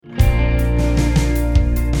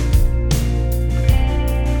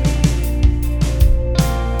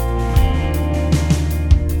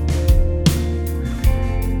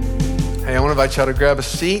want to invite y'all to grab a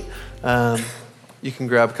seat. You can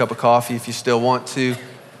grab a cup of coffee if you still want to.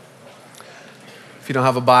 If you don't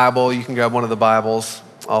have a Bible, you can grab one of the Bibles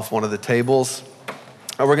off one of the tables.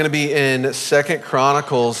 We're going to be in 2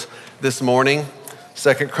 Chronicles this morning.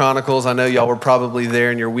 2 Chronicles, I know y'all were probably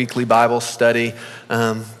there in your weekly Bible study,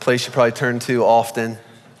 place you probably turn to often.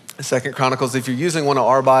 2 Chronicles, if you're using one of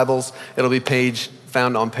our Bibles, it'll be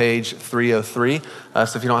found on page 303.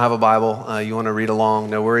 So if you don't have a Bible, you want to read along,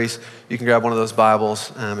 no worries. You can grab one of those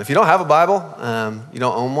Bibles. If you don't have a Bible, you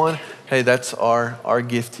don't own one, hey, that's our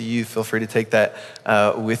gift to you. Feel free to take that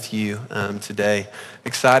with you today.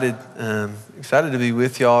 Excited to be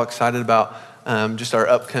with y'all. Excited about just our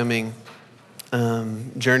upcoming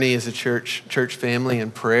journey as a church family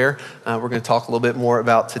and prayer. We're going to talk a little bit more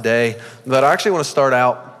about today. But I actually want to start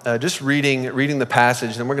out just reading the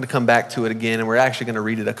passage, and we're going to come back to it again, and we're actually going to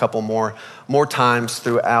read it a couple more times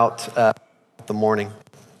throughout the morning.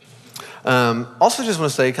 Also just want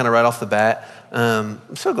to say kind of right off the bat,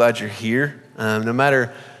 I'm so glad you're here. No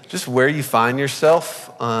matter just where you find yourself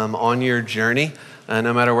on your journey,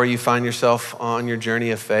 no matter where you find yourself on your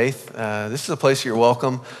journey of faith, this is a place you're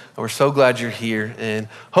welcome. We're so glad you're here, and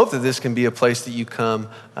hope that this can be a place that you come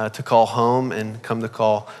to call home and come to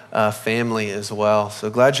call family as well.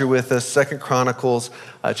 So glad you're with us. 2 Chronicles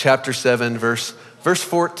chapter 7, verse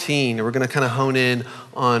 14. We're going to kind of hone in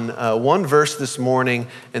on one verse this morning,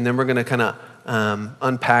 and then we're going to kind of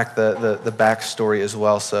unpack the backstory as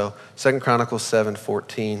well. So 2 Chronicles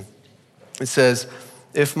 7:14. It says,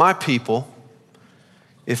 If my people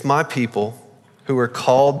who are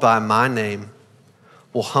called by my name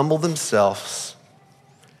will humble themselves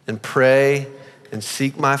and pray and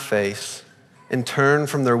seek my face and turn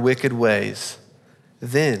from their wicked ways,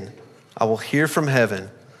 then I will hear from heaven,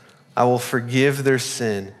 I will forgive their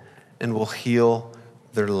sin and will heal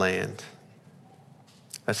their land.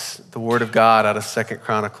 That's the word of God out of 2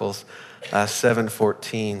 Chronicles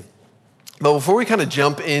 7:14. But before we kind of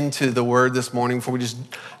jump into the word this morning, before we just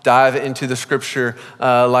dive into the scripture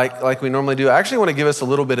like we normally do, I actually want to give us a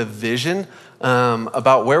little bit of vision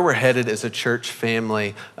about where we're headed as a church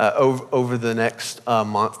family over the next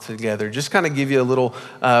month together. Just kind of give you a little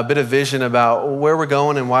bit of vision about where we're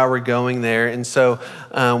going and why we're going there. And so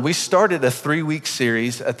we started a 3-week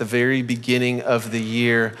series at the very beginning of the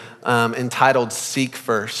year entitled Seek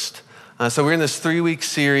First. So we're in this 3-week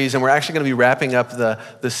series, and we're actually going to be wrapping up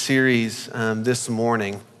the series this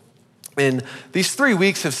morning. And these 3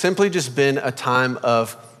 weeks have simply just been a time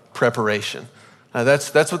of preparation.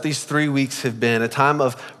 That's what these 3 weeks have been, a time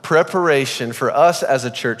of preparation for us as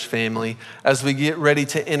a church family as we get ready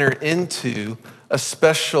to enter into a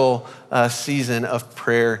special season of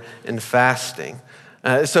prayer and fasting.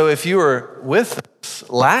 So if you were with us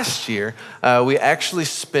last year, we actually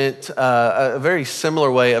spent a very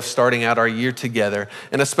similar way of starting out our year together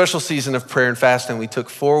in a special season of prayer and fasting. We took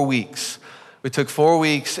 4 weeks.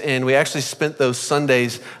 And we actually spent those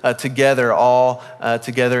Sundays together, all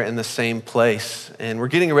together in the same place. And we're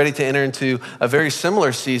getting ready to enter into a very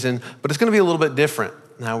similar season, but it's going to be a little bit different.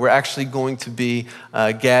 Now, we're actually going to be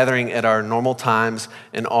gathering at our normal times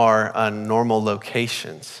and our normal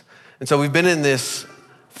locations. And so we've been in this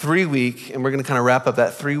 3-week, and we're going to kind of wrap up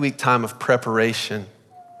that 3-week time of preparation.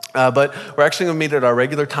 But we're actually going to meet at our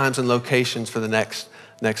regular times and locations for the next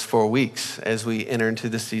 4 weeks as we enter into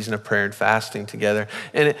the season of prayer and fasting together.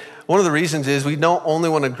 And one of the reasons is we don't only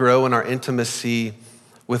want to grow in our intimacy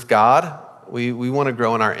with God, we want to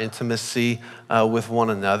grow in our intimacy with one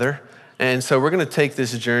another. And so we're going to take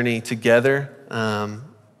this journey together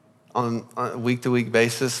on a week-to-week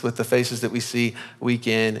basis with the faces that we see week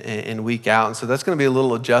in and week out. And so that's going to be a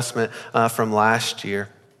little adjustment from last year.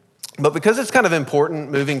 But because it's kind of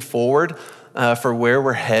important moving forward for where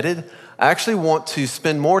we're headed, I actually want to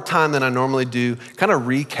spend more time than I normally do kind of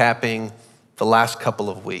recapping the last couple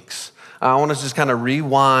of weeks. I want to just kind of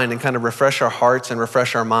rewind and kind of refresh our hearts and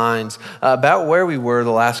refresh our minds about where we were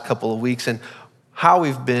the last couple of weeks and how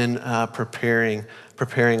we've been preparing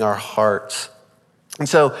our hearts. And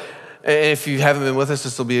so if you haven't been with us,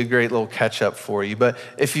 this will be a great little catch up for you. But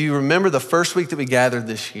if you remember the first week that we gathered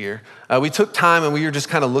this year, we took time and we were just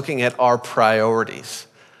kind of looking at our priorities.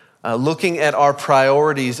 Looking at our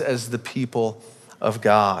priorities as the people of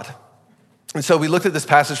God. And so we looked at this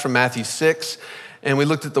passage from Matthew 6, and we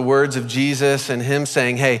looked at the words of Jesus and him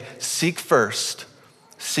saying, hey, seek first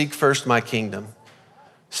my kingdom.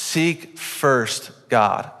 Seek first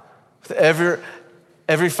God. With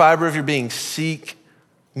every fiber of your being, seek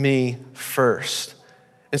me first.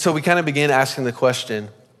 And so we kind of began asking the question,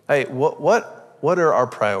 hey, what are our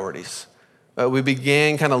priorities? We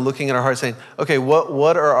began kind of looking at our hearts saying, okay,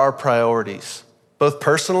 what are our priorities? Both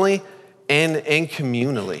personally and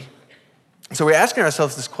communally. So we're asking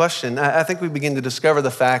ourselves this question. I think we begin to discover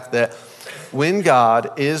the fact that when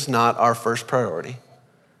God is not our first priority,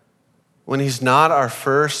 when he's not our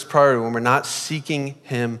first priority, when we're not seeking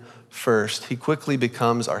him first, he quickly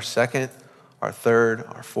becomes our second, our third,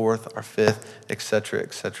 our fourth, our fifth, et cetera,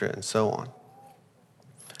 and so on.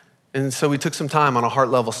 And so we took some time on a heart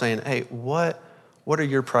level saying, hey, what are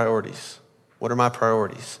your priorities? What are my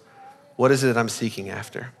priorities? What is it that I'm seeking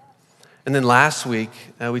after? And then last week,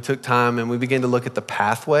 we took time and we began to look at the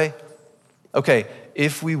pathway. Okay,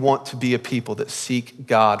 if we want to be a people that seek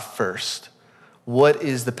God first, what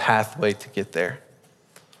is the pathway to get there?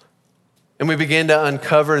 And we began to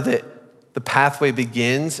uncover that the pathway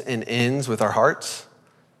begins and ends with our hearts.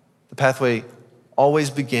 The pathway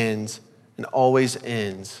always begins and always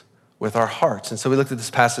ends with our hearts. And so we looked at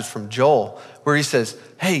this passage from Joel where he says,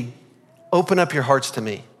 hey, open up your hearts to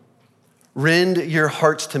me. Rend your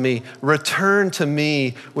hearts to me. Return to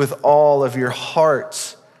me with all of your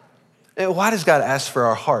hearts. And why does God ask for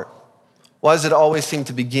our heart? Why does it always seem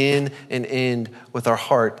to begin and end with our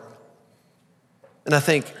heart? And I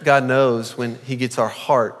think God knows when he gets our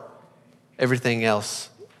heart, everything else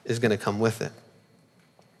is going to come with it.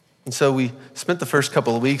 And so we spent the first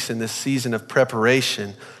couple of weeks in this season of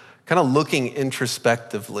preparation, kind of looking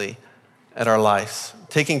introspectively at our lives,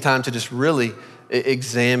 taking time to just really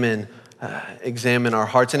examine our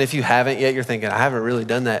hearts. And if you haven't yet, you're thinking, I haven't really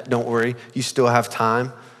done that. Don't worry, you still have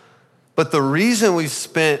time. But the reason we've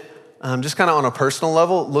spent just kind of on a personal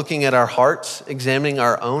level, looking at our hearts, examining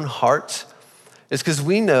our own hearts, is because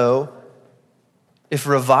we know if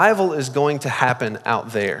revival is going to happen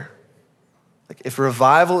out there, like if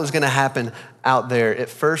revival is going to happen out there, it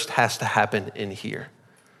first has to happen in here.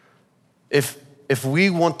 If we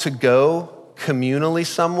want to go communally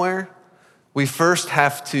somewhere, we first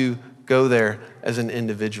have to go there as an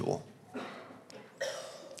individual.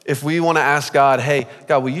 If we want to ask God, hey,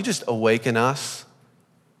 God, will you just awaken us?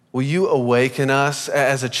 Will you awaken us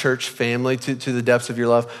as a church family to the depths of your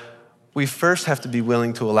love? We first have to be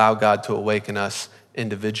willing to allow God to awaken us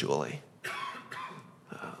individually.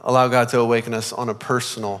 Allow God to awaken us on a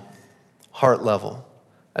personal heart level,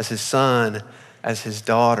 as his son, as his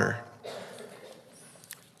daughter.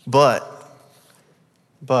 But,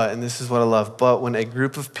 and this is what I love, but when a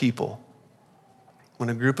group of people, when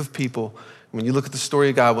you look at the story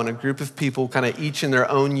of God, when a group of people kind of each in their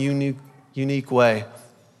own unique way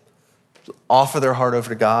offer their heart over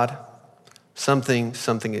to God, something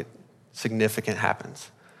significant happens.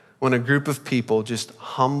 When a group of people just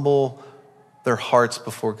humble their hearts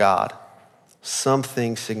before God,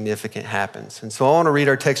 something significant happens. And so I want to read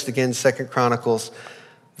our text again, 2 Chronicles,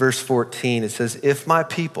 verse 14. It says, if my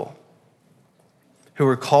people who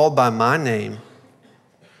are called by my name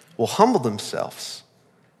will humble themselves,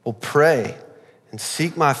 will pray and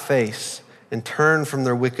seek my face and turn from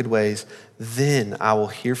their wicked ways, then I will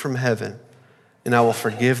hear from heaven and I will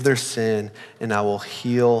forgive their sin and I will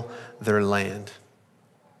heal their land.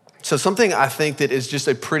 So something I think that is just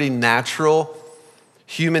a pretty natural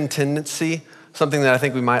human tendency, something that I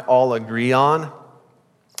think we might all agree on,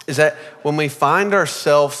 is that when we find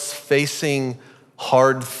ourselves facing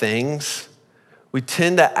hard things, we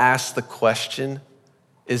tend to ask the question,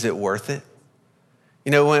 is it worth it?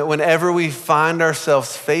 You know, whenever we find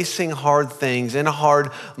ourselves facing hard things in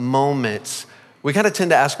hard moments, we kind of tend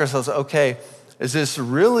to ask ourselves, okay, is this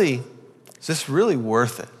really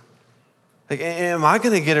worth it? Like, am I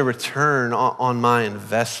going to get a return on my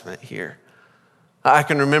investment here? I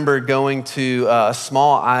can remember going to a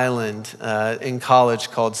small island in college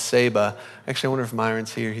called Saba. Actually, I wonder if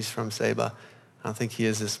Myron's here. He's from Saba. I don't think he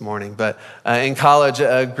is this morning. But in college,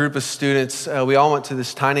 a group of students, we all went to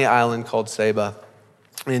this tiny island called Saba.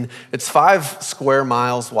 And it's 5 square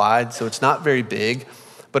miles wide, so it's not very big,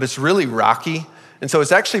 but it's really rocky. And so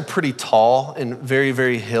it's actually pretty tall and very,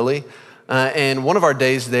 very hilly. And one of our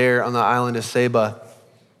days there on the island of Saba,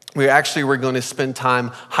 we were going to spend time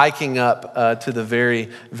hiking up to the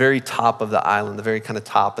very, very top of the island, the very kind of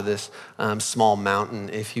top of this small mountain,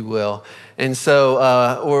 if you will. And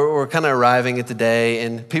so we're kind of arriving at the day,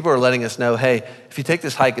 and people are letting us know, hey, if you take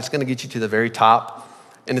this hike, it's going to get you to the very top,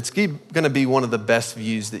 and it's going to be one of the best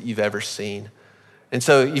views that you've ever seen. And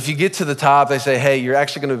so if you get to the top, they say, hey, you're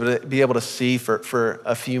actually going to be able to see for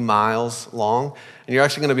a few miles long, and you're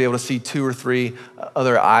actually going to be able to see 2 or 3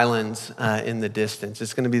 other islands in the distance.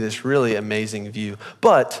 It's going to be this really amazing view.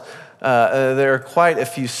 But there are quite a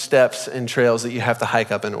few steps and trails that you have to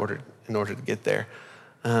hike up in order to get there.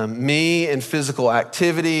 Me and physical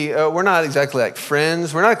activity, we're not exactly like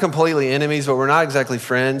friends. We're not completely enemies, but we're not exactly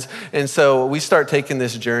friends. And so we start taking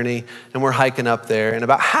this journey and we're hiking up there. And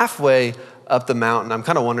about halfway up the mountain, I'm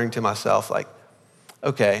kind of wondering to myself, like,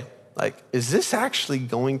 okay, like, is this actually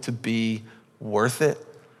going to be worth it?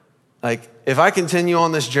 Like, if I continue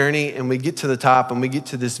on this journey and we get to the top and we get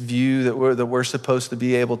to this view that we're supposed to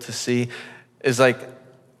be able to see, is like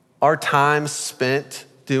our time spent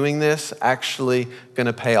doing this actually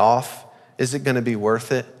gonna pay off? Is it gonna be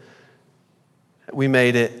worth it? We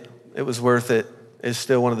made it. It was worth it. It's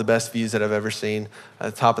still one of the best views that I've ever seen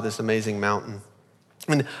at the top of this amazing mountain.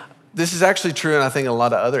 And this is actually true in, I think, a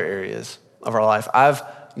lot of other areas of our life. I've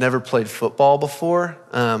never played football before.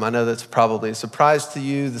 I know that's probably a surprise to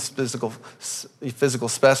you, this physical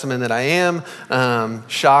specimen that I am.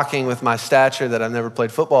 Shocking with my stature that I've never played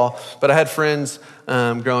football. But I had friends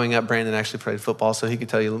growing up. Brandon actually played football, so he could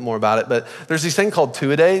tell you more about it. But there's this thing called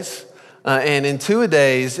two-a-days. And in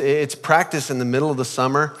two-a-days, it's practice in the middle of the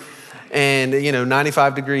summer. And,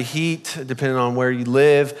 95-degree heat, depending on where you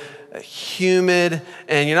live, humid.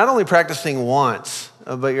 And you're not only practicing once,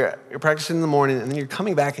 but you're practicing in the morning, and then you're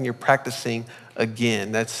coming back and you're practicing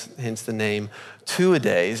again. That's hence the name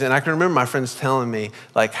two-a-days. And I can remember my friends telling me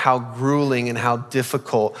like how grueling and how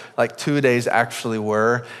difficult like two-a-days actually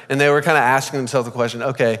were. And they were kind of asking themselves the question,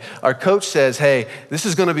 okay, our coach says, hey, this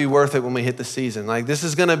is gonna be worth it when we hit the season. Like this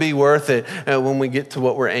is gonna be worth it when we get to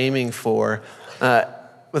what we're aiming for.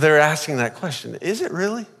 But they were asking that question, is it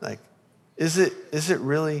really? Like, is it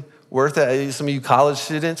really worth it? Some of you college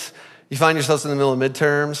students, you find yourselves in the middle of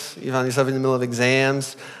midterms, you find yourself in the middle of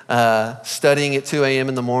exams, studying at 2 a.m.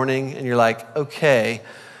 in the morning, and you're like, okay,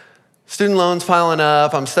 student loans piling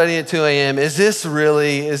up, I'm studying at 2 a.m., is this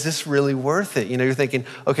really worth it? You're thinking,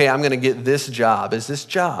 okay, I'm gonna get this job. Is this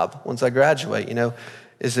job, once I graduate,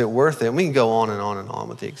 is it worth it? And we can go on and on and on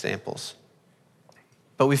with the examples.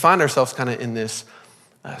 But we find ourselves kind of in this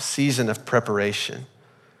season of preparation.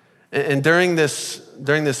 And during this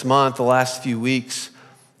month, the last few weeks,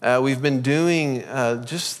 we've been doing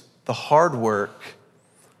just the hard work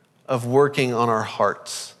of working on our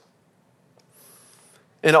hearts.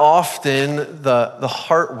 And often the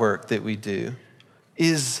heart work that we do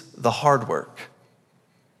is the hard work.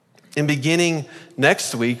 And beginning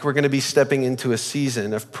next week, we're gonna be stepping into a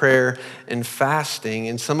season of prayer and fasting.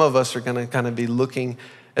 And some of us are gonna kind of be looking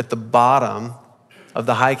at the bottom of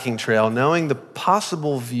the hiking trail, knowing the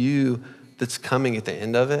possible view that's coming at the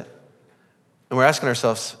end of it. And we're asking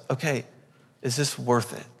ourselves, okay, is this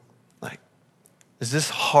worth it? Like, is this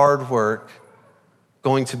hard work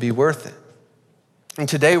going to be worth it? And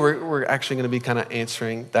today we're actually gonna be kind of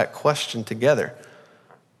answering that question together.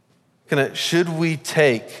 Should we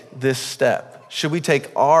take this step? Should we take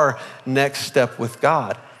our next step with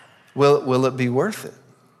God? Will it be worth it?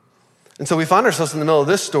 And so we find ourselves in the middle of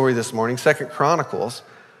this story this morning, 2 Chronicles.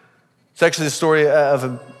 It's actually the story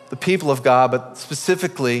of the people of God, but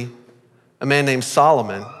specifically a man named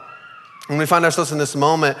Solomon. And we find ourselves in this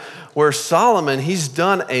moment where Solomon, he's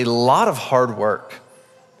done a lot of hard work.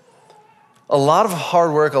 A lot of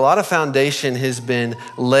hard work, a lot of foundation has been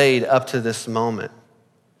laid up to this moment.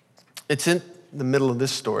 It's in the middle of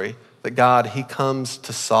this story that God, he comes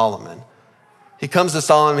to Solomon. He comes to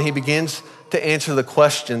Solomon, he begins to answer the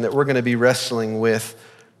question that we're gonna be wrestling with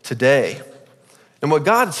today. And what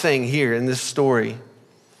God's saying here in this story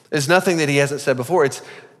is nothing that he hasn't said before. It's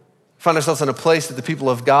find ourselves in a place that the people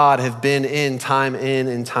of God have been in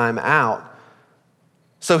and time out.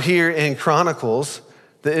 So here in Chronicles,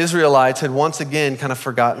 the Israelites had once again kind of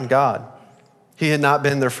forgotten God. He had not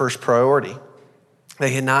been their first priority. They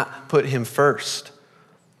had not put him first.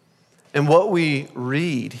 And what we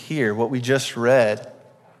read here, what we just read,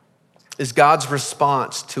 is God's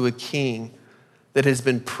response to a king that has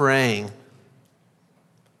been praying,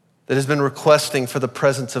 that has been requesting for the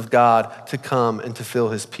presence of God to come and to fill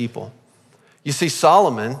his people. You see,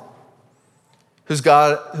 Solomon, who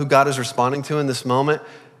God is responding to in this moment,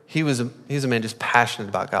 he was a man just passionate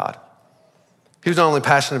about God. He was not only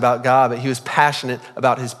passionate about God, but he was passionate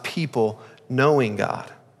about his people knowing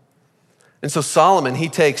God. And so Solomon, he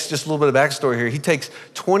takes, just a little bit of backstory here, he takes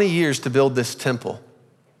 20 years to build this temple.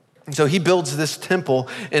 And so he builds this temple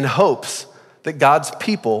in hopes that God's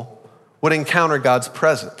people would encounter God's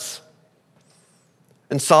presence.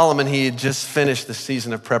 And Solomon, he had just finished the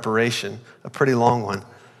season of preparation, a pretty long one.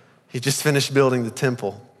 He just finished building the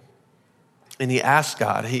temple. And he asked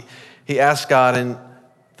God, he asked God in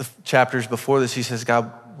the chapters before this, he says,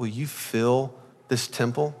 God, will you fill this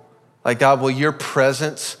temple? Like, God, will your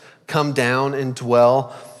presence come down and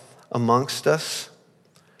dwell amongst us?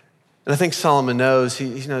 And I think Solomon knows,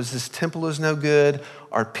 he knows this temple is no good.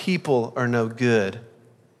 our people are no good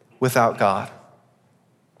without God.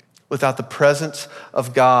 Without the presence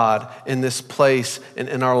of God in this place and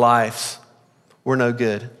in our lives, we're no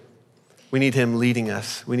good. We need him leading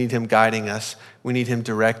us. We need him guiding us. We need him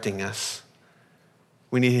directing us.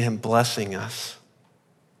 We need him blessing us.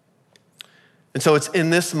 And so it's in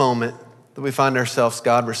this moment that we find ourselves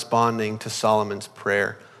God responding to Solomon's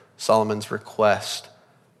prayer, Solomon's request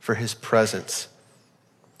for his presence.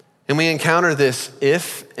 And we encounter this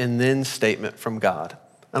if and then statement from God.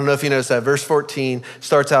 I don't know if you noticed that. Verse 14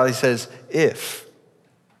 starts out, he says, if.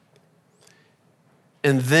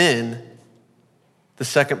 And then the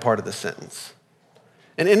second part of the sentence.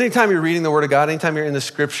 And anytime you're reading the word of God, anytime you're in the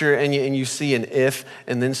scripture and you see an if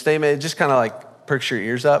and then statement, it just kind of like perks your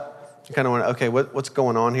ears up. You kind of want to, okay, what's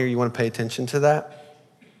going on here? You want to pay attention to that.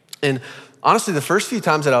 And honestly, the first few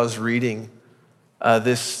times that I was reading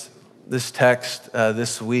this text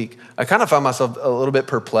this week, I kind of found myself a little bit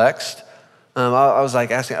perplexed. I was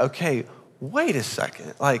like asking, okay, wait a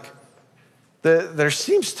second. Like, there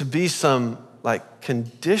seems to be some like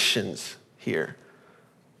conditions here.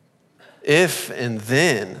 If and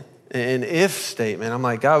then, an if statement. I'm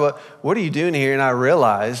like, God, what are you doing here? And I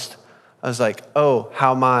realized, I was like, oh,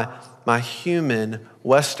 how my human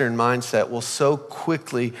Western mindset will so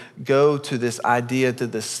quickly go to this idea, to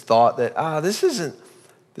this thought that, this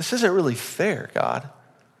isn't really fair, God.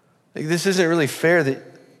 Like, this isn't really fair that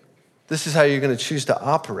this is how you're going to choose to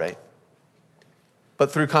operate.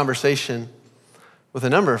 But through conversation with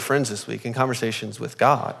a number of friends this week and conversations with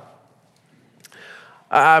God,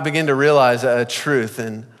 I began to realize a truth,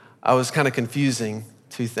 and I was kind of confusing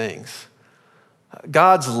two things.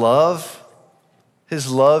 God's love,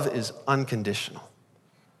 his love is unconditional.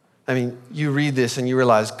 I mean, you read this and you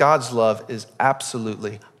realize God's love is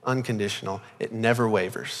absolutely unconditional. It never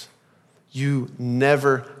wavers. You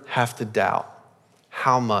never have to doubt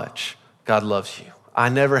how much God loves you. I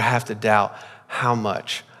never have to doubt how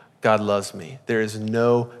much God loves me. There is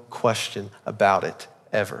no question about it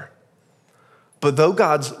ever. But though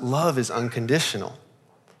God's love is unconditional,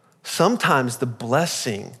 sometimes the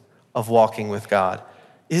blessing of walking with God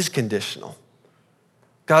is conditional.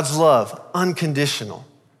 God's love, unconditional.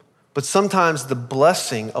 But sometimes the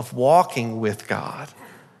blessing of walking with God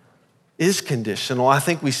is conditional. I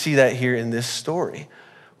think we see that here in this story.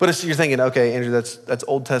 But you're thinking, okay, Andrew, that's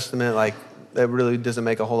Old Testament, like that really doesn't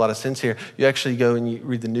make a whole lot of sense here. You actually go and you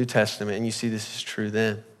read the New Testament and you see this is true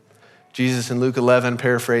then. Jesus in Luke 11,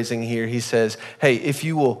 paraphrasing here, he says, hey, if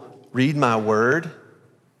you will read my word,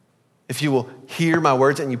 if you will hear my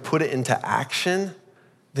words and you put it into action,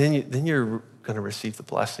 then you're going to receive the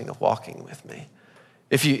blessing of walking with me.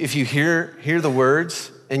 If you hear the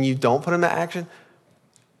words and you don't put them into action,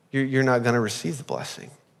 you're not going to receive the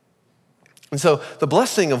blessing. And so the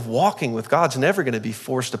blessing of walking with God's never going to be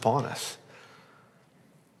forced upon us.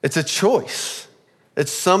 It's a choice.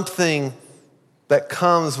 It's something that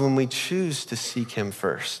comes when we choose to seek him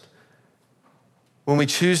first. When we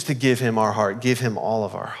choose to give him our heart, give him all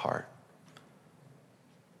of our heart.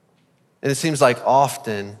 And it seems like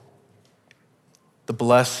often the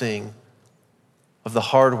blessing of the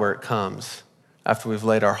hard work comes after we've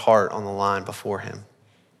laid our heart on the line before him.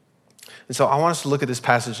 And so I want us to look at this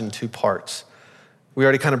passage in two parts. We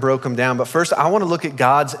already kind of broke them down, but first I want to look at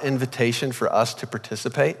God's invitation for us to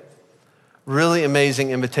participate. Really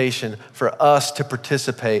amazing invitation for us to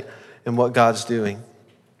participate in what God's doing.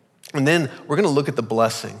 And then we're going to look at the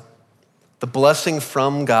blessing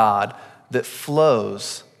from God that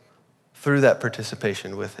flows through that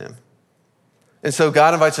participation with him. And so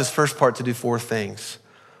God invites us first part to do four things.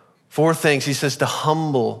 Four things. He says to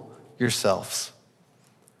humble yourselves.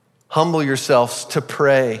 Humble yourselves, to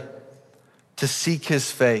pray, to seek his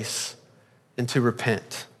face, and to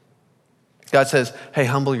repent. God says, hey,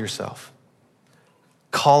 humble yourself.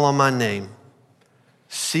 Call on my name.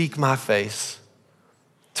 Seek my face.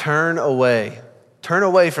 Turn away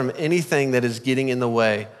from anything that is getting in the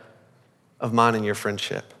way of mine and your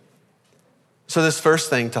friendship. So this first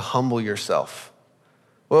thing, to humble yourself.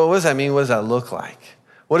 Well, what does that mean? What does that look like?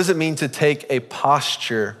 What does it mean to take a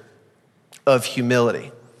posture of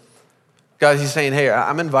humility? God, he's saying, hey,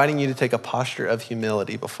 I'm inviting you to take a posture of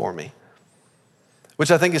humility before me, which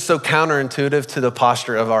I think is so counterintuitive to the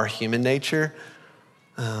posture of our human nature,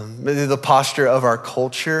 the posture of our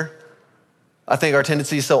culture. I think our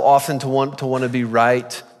tendency is so often to want to be right,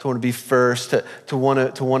 to want to be first, to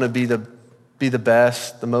want to be the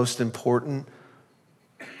best, the most important.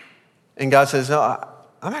 And God says, no,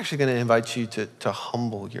 I'm actually going to invite you to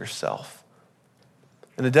humble yourself.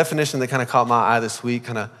 And the definition that kind of caught my eye this week,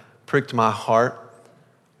 kind of pricked my heart,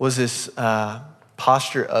 was this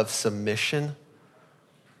posture of submission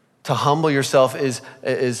To humble yourself is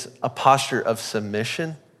a posture of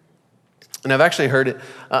submission. And I've actually heard it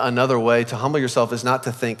another way. To humble yourself is not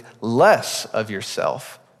to think less of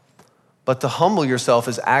yourself, but to humble yourself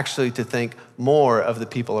is actually to think more of the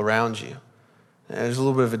people around you. And there's a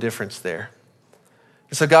little bit of a difference there.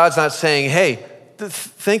 And so God's not saying, hey,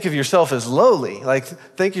 think of yourself as lowly, like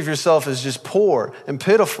think of yourself as just poor and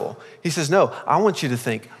pitiful. He says, no, I want you to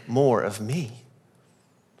think more of me.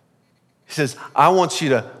 He says, I want you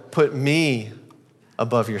to put me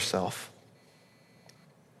above yourself.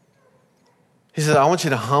 He says, I want you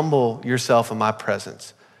to humble yourself in my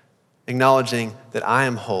presence, acknowledging that I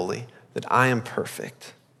am holy, that I am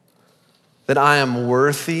perfect, that I am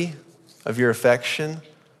worthy of your affection,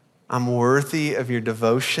 I'm worthy of your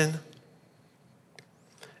devotion.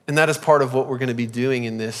 And that is part of what we're going to be doing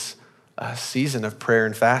in this season of prayer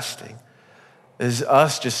and fasting, is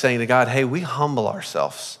us just saying to God, hey, we humble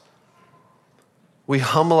ourselves. We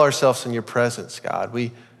humble ourselves in your presence, God.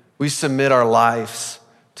 We submit our lives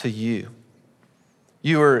to you.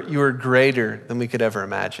 You are greater than we could ever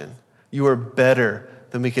imagine. You are better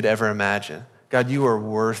than we could ever imagine. God, you are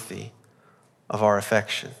worthy of our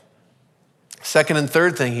affection. Second and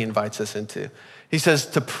third thing he invites us into, he says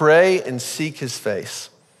to pray and seek his face.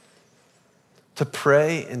 To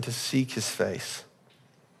pray and to seek his face.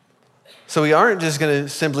 So we aren't just going to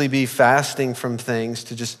simply be fasting from things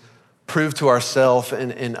to just prove to ourselves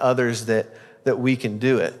and others that we can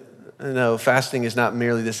do it. No, fasting is not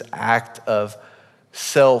merely this act of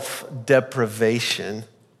self-deprivation,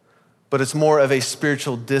 but it's more of a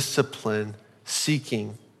spiritual discipline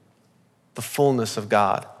seeking the fullness of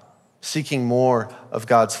God, seeking more of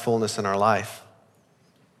God's fullness in our life.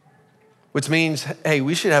 Which means, hey,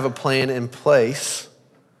 we should have a plan in place.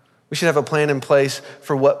 We should have a plan in place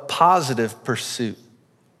for what positive pursuit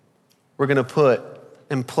we're going to put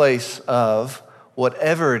in place of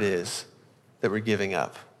whatever it is that we're giving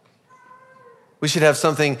up. We should have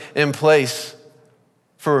something in place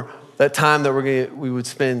for that time that we would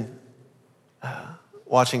spend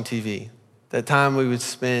watching TV, that time we would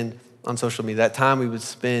spend on social media, that time we would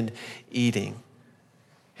spend eating.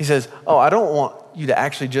 He says, oh, I don't want you to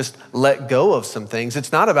actually just let go of some things.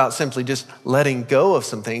 It's not about simply just letting go of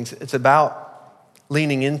some things. It's about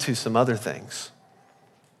leaning into some other things.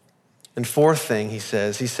 And fourth thing he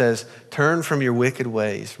says, turn from your wicked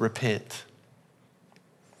ways, repent.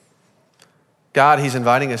 God, he's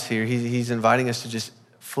inviting us here. He's inviting us to just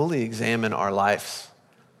fully examine our lives.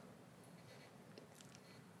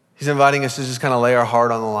 He's inviting us to just kind of lay our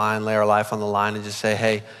heart on the line, lay our life on the line and just say,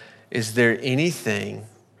 hey, is there anything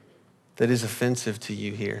that is offensive to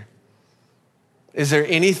you here? Is there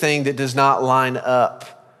anything that does not line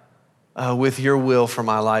up with your will for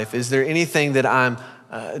my life? Is there anything that I'm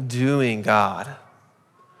doing, God,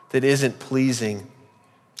 that isn't pleasing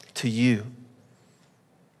to you?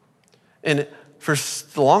 And for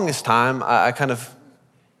the longest time, I kind of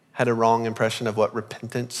had a wrong impression of what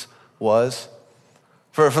repentance was.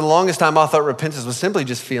 For the longest time, I thought repentance was simply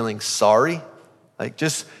just feeling sorry, like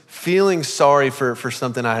just feeling sorry for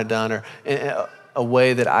something I had done or a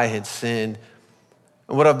way that I had sinned.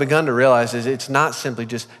 And what I've begun to realize is it's not simply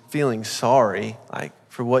just feeling sorry like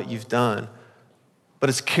for what you've done, but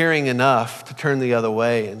it's caring enough to turn the other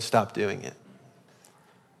way and stop doing it.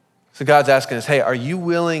 So God's asking us, hey, are you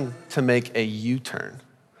willing to make a U-turn?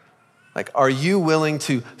 Like, are you willing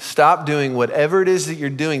to stop doing whatever it is that you're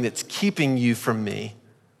doing that's keeping you from me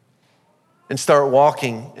and start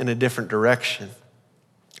walking in a different direction?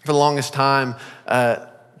 For the longest time,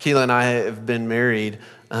 Keela and I have been married.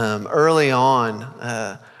 Early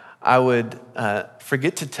on, I would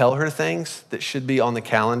forget to tell her things that should be on the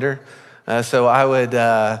calendar. So I would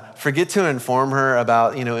forget to inform her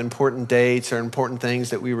about, important dates or important things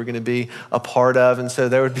that we were going to be a part of. And so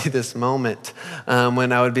there would be this moment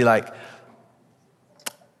when I would be like,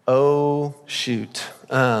 oh, shoot.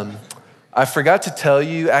 I forgot to tell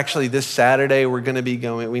you, actually, this Saturday we're going to be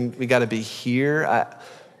going, we got to be here.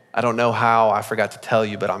 I don't know how I forgot to tell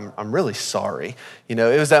you, but I'm really sorry. It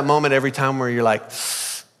was that moment every time where you're like,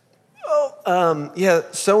 yeah,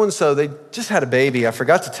 so-and-so, they just had a baby. I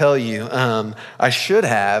forgot to tell you. I should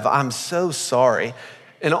have. I'm so sorry.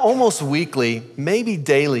 And almost weekly, maybe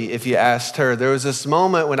daily, if you asked her, there was this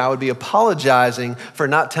moment when I would be apologizing for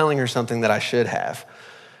not telling her something that I should have.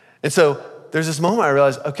 And so there's this moment I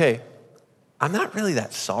realized, okay, I'm not really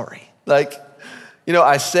that sorry.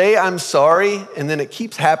 I say I'm sorry, and then it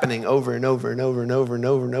keeps happening over and over and over and over and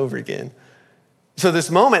over and over again. So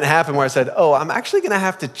this moment happened where I said, I'm actually going to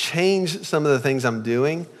have to change some of the things I'm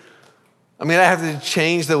doing. I'm going to have to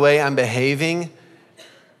change the way I'm behaving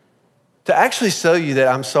to actually show you that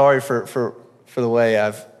I'm sorry for the way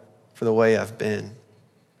I've for the way I've been.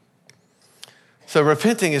 So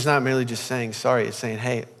repenting is not merely just saying sorry. It's saying,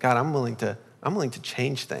 hey, God, I'm willing to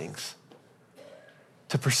change things,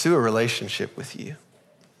 to pursue a relationship with you.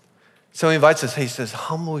 So he invites us, he says,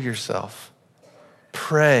 humble yourself,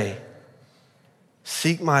 pray,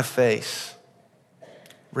 seek my face,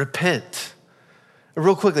 repent. And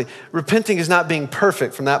real quickly, repenting is not being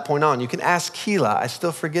perfect from that point on. You can ask Kila, I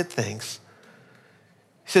still forget things.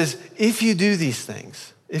 He says, if you do these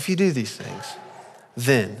things,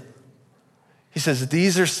 then, he says,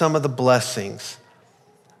 these are some of the blessings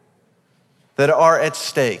that are at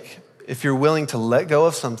stake if you're willing to let go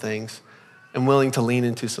of some things and willing to lean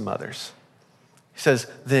into some others. He says,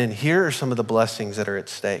 then here are some of the blessings that are at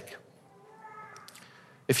stake.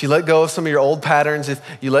 If you let go of some of your old patterns, if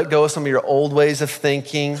you let go of some of your old ways of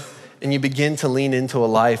thinking, and you begin to lean into a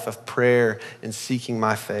life of prayer and seeking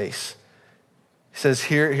my face, he says,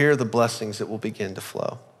 here are the blessings that will begin to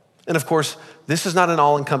flow. And of course, this is not an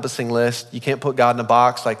all-encompassing list. You can't put God in a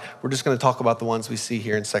box. Like, we're just going to talk about the ones we see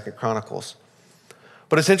here in 2 Chronicles.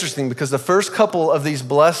 But it's interesting because the first couple of these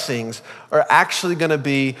blessings are actually going to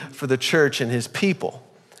be for the church and his people.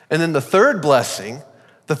 And then the third blessing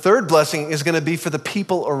is going to be for the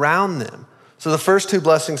people around them. So the first two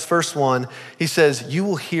blessings, first one, he says, you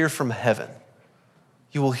will hear from heaven.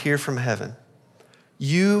 You will hear from heaven.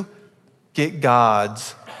 You get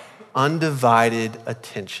God's undivided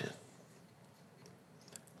attention.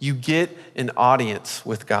 You get an audience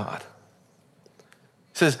with God.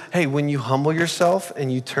 He says, hey, when you humble yourself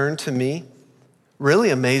and you turn to me, really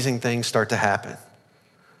amazing things start to happen.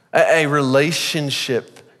 A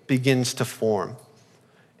relationship begins to form.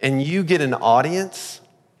 And you get an audience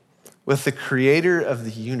with the creator of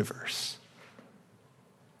the universe.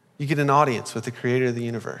 You get an audience with the creator of the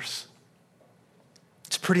universe.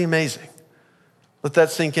 It's pretty amazing. Let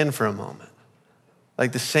that sink in for a moment.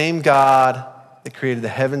 Like the same God that created the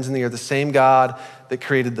heavens and the earth, the same God that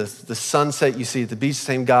created the sunset you see at the beach, the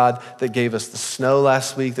same God that gave us the snow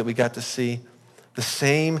last week that we got to see, the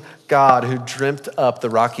same God who dreamt up the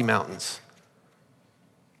Rocky Mountains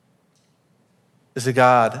is a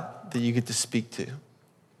God that you get to speak to,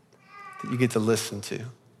 that you get to listen to,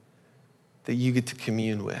 that you get to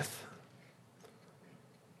commune with.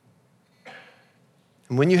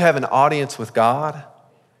 And when you have an audience with God,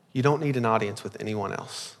 you don't need an audience with anyone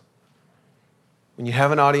else. When you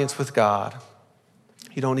have an audience with God,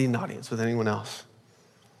 you don't need an audience with anyone else.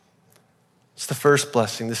 It's the first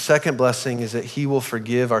blessing. The second blessing is that he will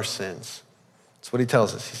forgive our sins. That's what he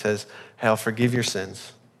tells us. He says, hey, I'll forgive your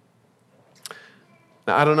sins.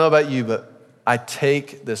 Now, I don't know about you, but I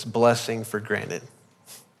take this blessing for granted.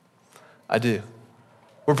 I do.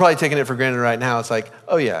 We're probably taking it for granted right now. It's like,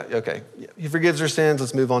 oh yeah, okay. He forgives our sins.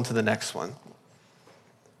 Let's move on to the next one.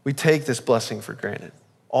 We take this blessing for granted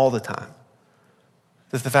all the time.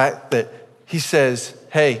 There's the fact that he says,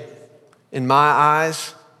 hey, in my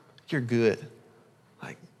eyes, you're good.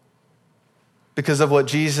 Like, because of what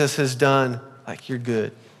Jesus has done, like, you're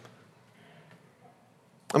good.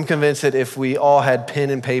 I'm convinced that if we all had pen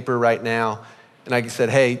and paper right now, and I said,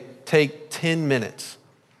 hey, take 10 minutes,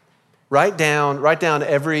 write down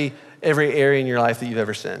every area in your life that you've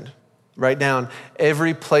ever sinned. Write down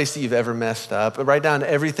every place that you've ever messed up. Write down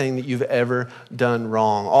everything that you've ever done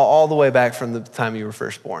wrong, all the way back from the time you were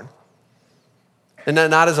first born. And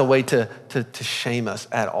not as a way to shame us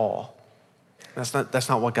at all. That's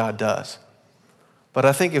not what God does. But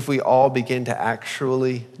I think if we all begin to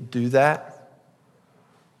actually do that,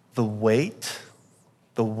 the weight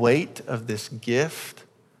of this gift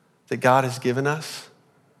that God has given us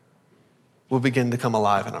will begin to come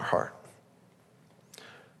alive in our heart.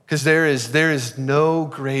 Because there is no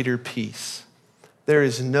greater peace. There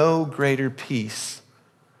is no greater peace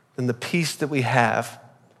than the peace that we have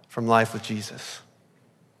from life with Jesus.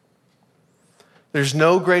 There's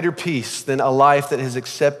no greater peace than a life that has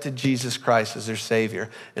accepted Jesus Christ as their Savior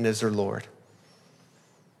and as their Lord.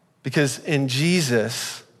 Because in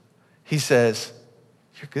Jesus, he says,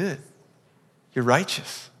 you're good. You're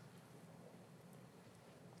righteous.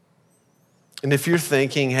 And if you're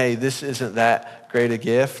thinking, hey, this isn't that great a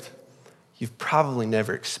gift, you've probably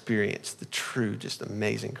never experienced the true, just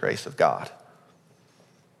amazing grace of God.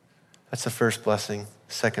 That's the first blessing,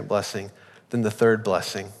 second blessing, then the third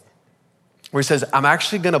blessing, where he says, I'm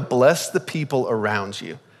actually gonna bless the people around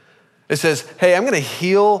you. It says, hey, I'm gonna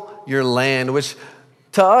heal your land, which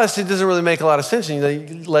to us, it doesn't really make a lot of sense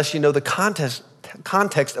unless you know the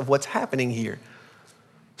context of what's happening here.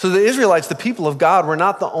 So the Israelites, the people of God, were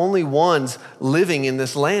not the only ones living in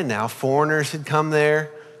this land now. Foreigners had come there.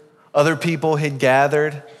 Other people had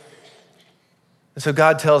gathered. And so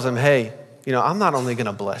God tells them, hey, I'm not only going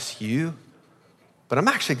to bless you, but I'm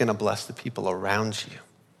actually going to bless the people around you.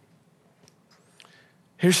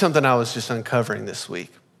 Here's something I was just uncovering this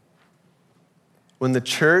week. When the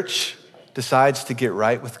church decides to get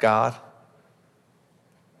right with God,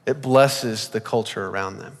 it blesses the culture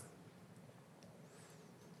around them.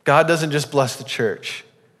 God doesn't just bless the church,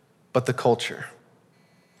 but the culture.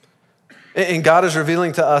 And God is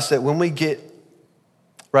revealing to us that when we get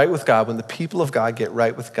right with God, when the people of God get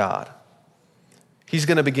right with God, he's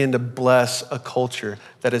going to begin to bless a culture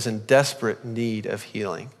that is in desperate need of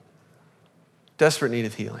healing. Desperate need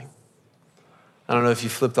of healing. I don't know if you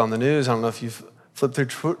flipped on the news. I don't know if you've flipped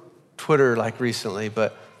through Twitter like recently,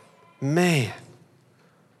 but man,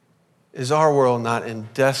 is our world not in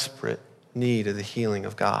desperate need of the healing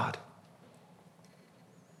of God?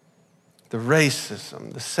 The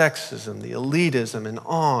racism, the sexism, the elitism, and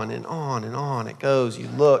on and on and on it goes. You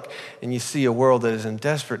look and you see a world that is in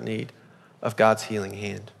desperate need of God's healing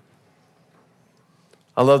hand.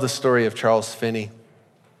 I love the story of Charles Finney.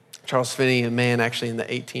 Charles Finney, a man actually in the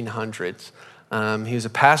 1800s. He was a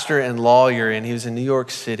pastor and lawyer, and he was in New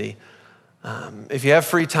York City. If you have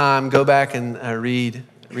free time, go back and read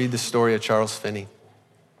the story of Charles Finney.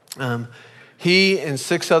 He and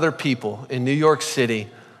 6 other people in New York City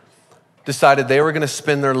decided they were going to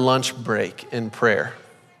spend their lunch break in prayer.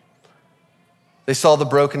 They saw the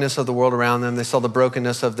brokenness of the world around them. They saw the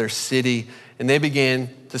brokenness of their city, and they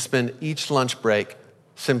began to spend each lunch break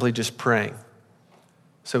simply just praying.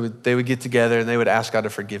 So they would get together and they would ask God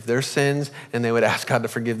to forgive their sins, and they would ask God to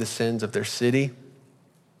forgive the sins of their city.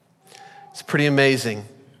 It's pretty amazing.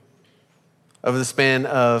 Over the span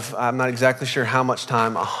of, I'm not exactly sure how much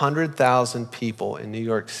time, 100,000 people in New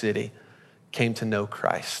York City came to know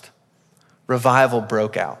Christ. Revival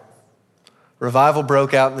broke out. Revival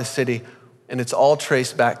broke out in the city, and it's all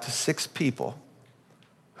traced back to 6 people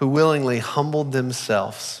who willingly humbled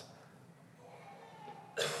themselves,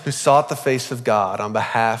 who sought the face of God on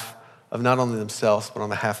behalf of not only themselves, but on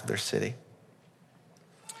behalf of their city.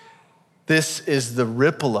 This is the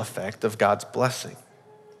ripple effect of God's blessing.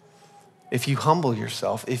 If you humble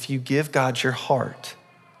yourself, if you give God your heart,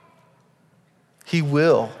 He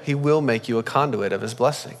will make you a conduit of His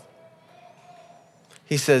blessing.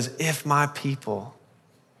 He says, if my people,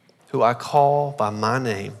 who I call by my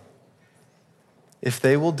name, if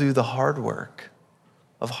they will do the hard work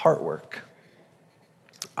of heart work,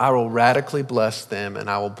 I will radically bless them, and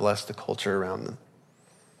I will bless the culture around them.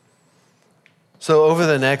 So over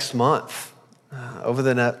the next month,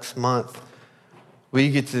 we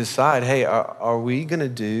get to decide, hey, are we going to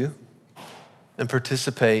do and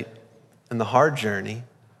participate in the hard journey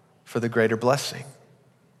for the greater blessing?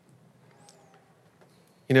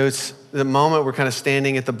 It's the moment we're kind of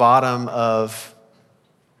standing at the bottom of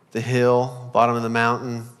the hill, bottom of the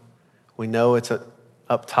mountain. We know it's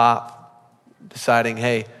up top, deciding,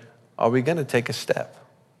 hey, are we going to take a step?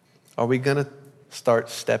 Are we going to start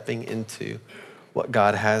stepping into what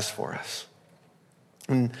God has for us?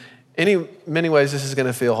 In many ways, this is going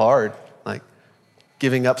to feel hard, like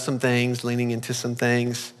giving up some things, leaning into some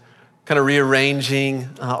things, kind of rearranging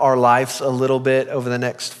our lives a little bit over the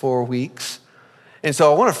next 4 weeks. And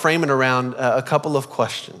so I want to frame it around a couple of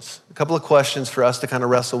questions for us to kind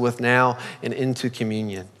of wrestle with now and into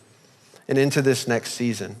communion and into this next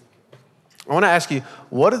season. I want to ask you,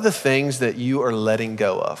 what are the things that you are letting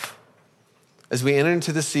go of? As we enter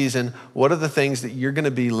into the season, what are the things that you're going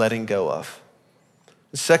to be letting go of?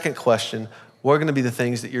 The second question, what are going to be the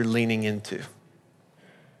things that you're leaning into?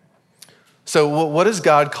 So what is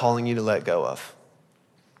God calling you to let go of?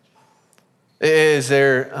 Is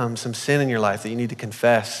there some sin in your life that you need to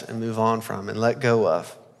confess and move on from and let go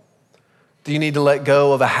of? Do you need to let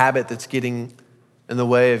go of a habit that's getting in the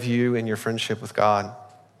way of you and your friendship with God?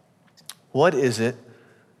 What is it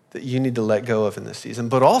that you need to let go of in this season?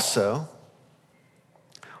 But also,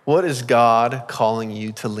 what is God calling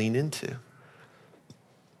you to lean into?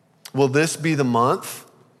 Will this be the month?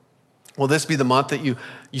 Will this be the month that you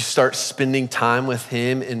start spending time with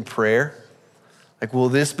Him in prayer? Like, will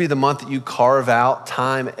this be the month that you carve out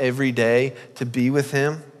time every day to be with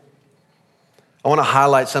Him? I want to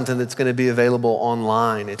highlight something that's going to be available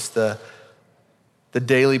online. It's the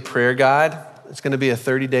daily prayer guide. It's going to be a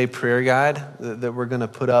 30-day prayer guide that we're going to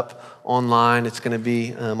put up online. It's going to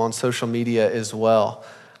be on social media as well.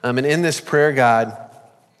 And in this prayer guide,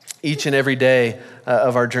 each and every day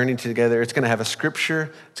of our journey together, it's going to have a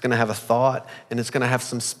scripture, it's going to have a thought, and it's going to have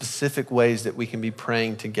some specific ways that we can be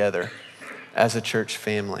praying together as a church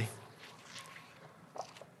family.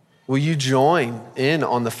 Will you join in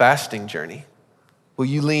on the fasting journey? Will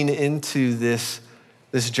you lean into this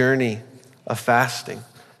journey of fasting?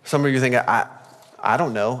 Some of you think, I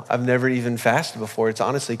don't know. I've never even fasted before. It's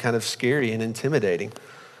honestly kind of scary and intimidating.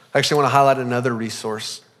 I actually want to highlight another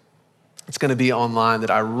resource. It's going to be online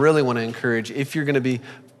that I really want to encourage. If you're going to be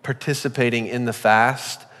participating in the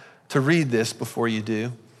fast, to read this before you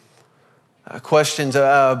do. Questions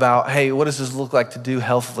about, hey, what does this look like to do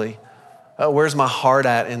healthily? Where's my heart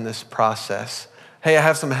at in this process? Hey, I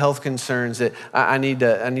have some health concerns that I need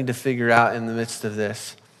to figure out in the midst of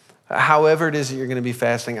this. However it is that you're going to be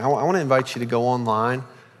fasting, I want to invite you to go online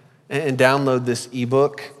and download this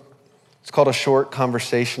ebook. It's called A Short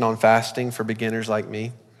Conversation on Fasting for Beginners Like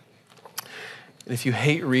Me. And if you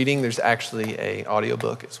hate reading, there's actually an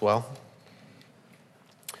audiobook as well.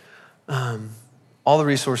 All the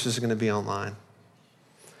resources are going to be online.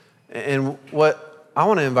 And what I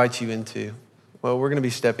want to invite you into, what we're going to be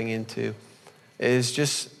stepping into, is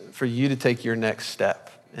just for you to take your next step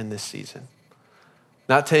in this season.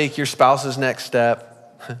 Not take your spouse's next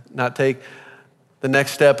step, not take the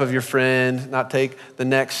next step of your friend, not take the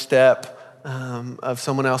next step of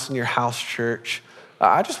someone else in your house church.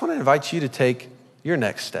 I just want to invite you to take your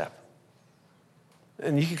next step.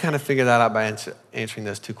 And you can kind of figure that out by answering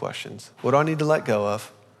those two questions. What do I need to let go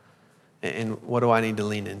of? And what do I need to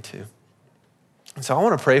lean into? And so I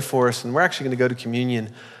want to pray for us, and we're actually going to go to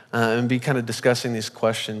communion and be kind of discussing these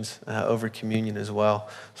questions over communion as well.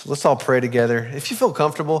 So let's all pray together. If you feel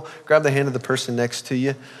comfortable, grab the hand of the person next to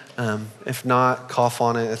you. If not, cough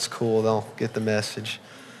on it. It's cool. They'll get the message.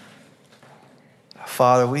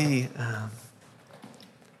 Father, we're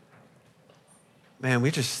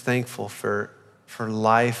just thankful for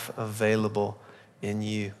life available in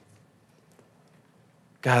you.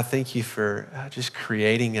 God, thank you for just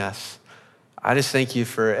creating us. I just thank you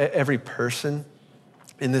for every person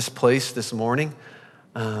in this place this morning.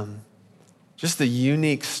 Just the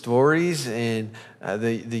unique stories and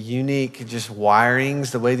the unique just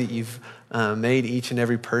wirings, the way that you've made each and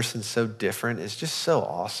every person so different is just so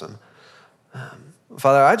awesome.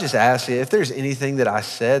 Father, I just ask you, if there's anything that I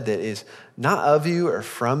said that is not of you or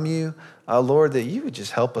from you, Lord, that you would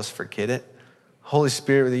just help us forget it. Holy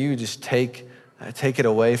Spirit, that you would just take it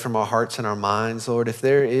away from our hearts and our minds. Lord, if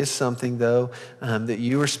there is something, though, that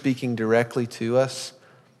you are speaking directly to us,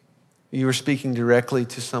 you were speaking directly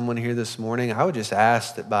to someone here this morning, I would just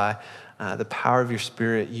ask that by the power of your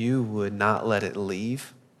Spirit, you would not let it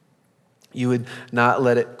leave. You would not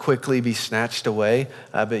let it quickly be snatched away,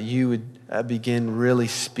 but you would begin really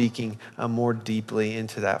speaking more deeply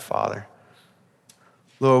into that, Father.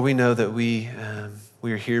 Lord, we know that we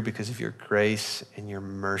are here because of your grace and your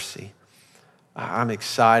mercy. I'm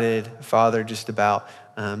excited, Father, just about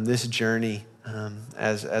this journey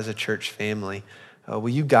as a church family. Will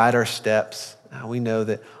you guide our steps? We know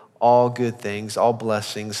that all good things, all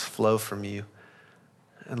blessings flow from you.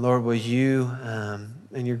 And Lord, will you,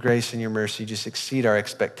 in your grace and your mercy, just exceed our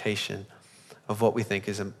expectation of what we think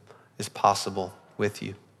is possible with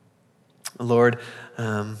you. Lord,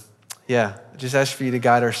 just ask for you to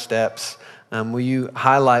guide our steps. Will you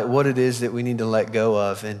highlight what it is that we need to let go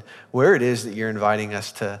of and where it is that you're inviting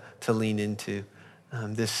us to lean into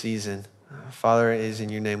this season? Father, it is in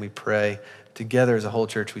your name we pray. Together as a whole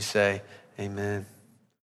church we say, amen.